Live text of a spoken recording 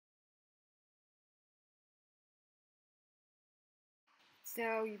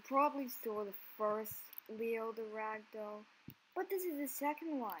So you probably saw the first Leo the Ragdoll, but this is the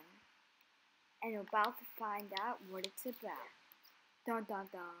second one, and you're about to find out what it's about. Dun dun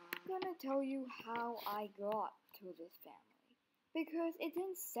dun. I'm gonna tell you how I got to this family, because it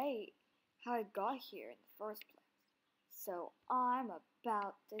didn't say how I got here in the first place. So I'm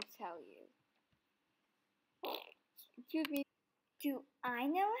about to tell you. Excuse me. Do I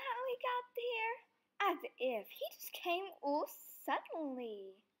know how he got there? As if he just came all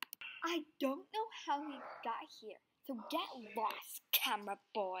suddenly. I don't know how he got here, so get lost, camera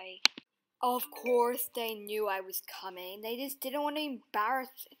boy. Of course they knew I was coming. They just didn't want to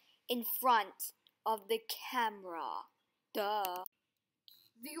embarrass in front of the camera. Duh.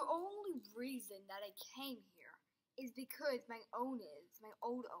 The only reason that I came here is because my old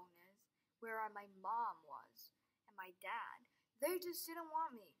owners, where my mom was and my dad, they just didn't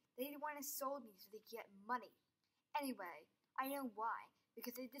want me. They didn't want to sold me so they could get money. Anyway, I know why.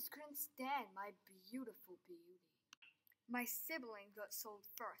 Because they just couldn't stand my beautiful beauty. My siblings got sold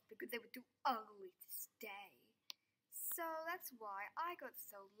first because they were too ugly to stay. So that's why I got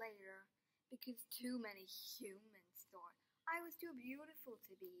sold later, because too many humans thought I was too beautiful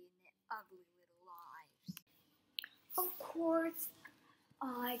to be in their ugly little lives. Of course,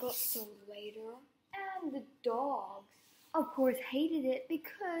 I got sold later, and the dogs, of course, hated it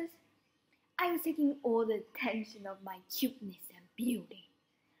because I was taking all the attention of my cuteness and beauty.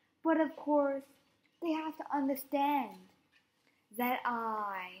 But of course, they have to understand that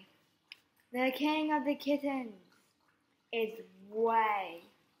I, the king of the kittens, is way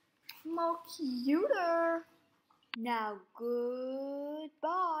more cuter. Now,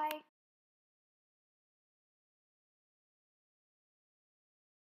 goodbye.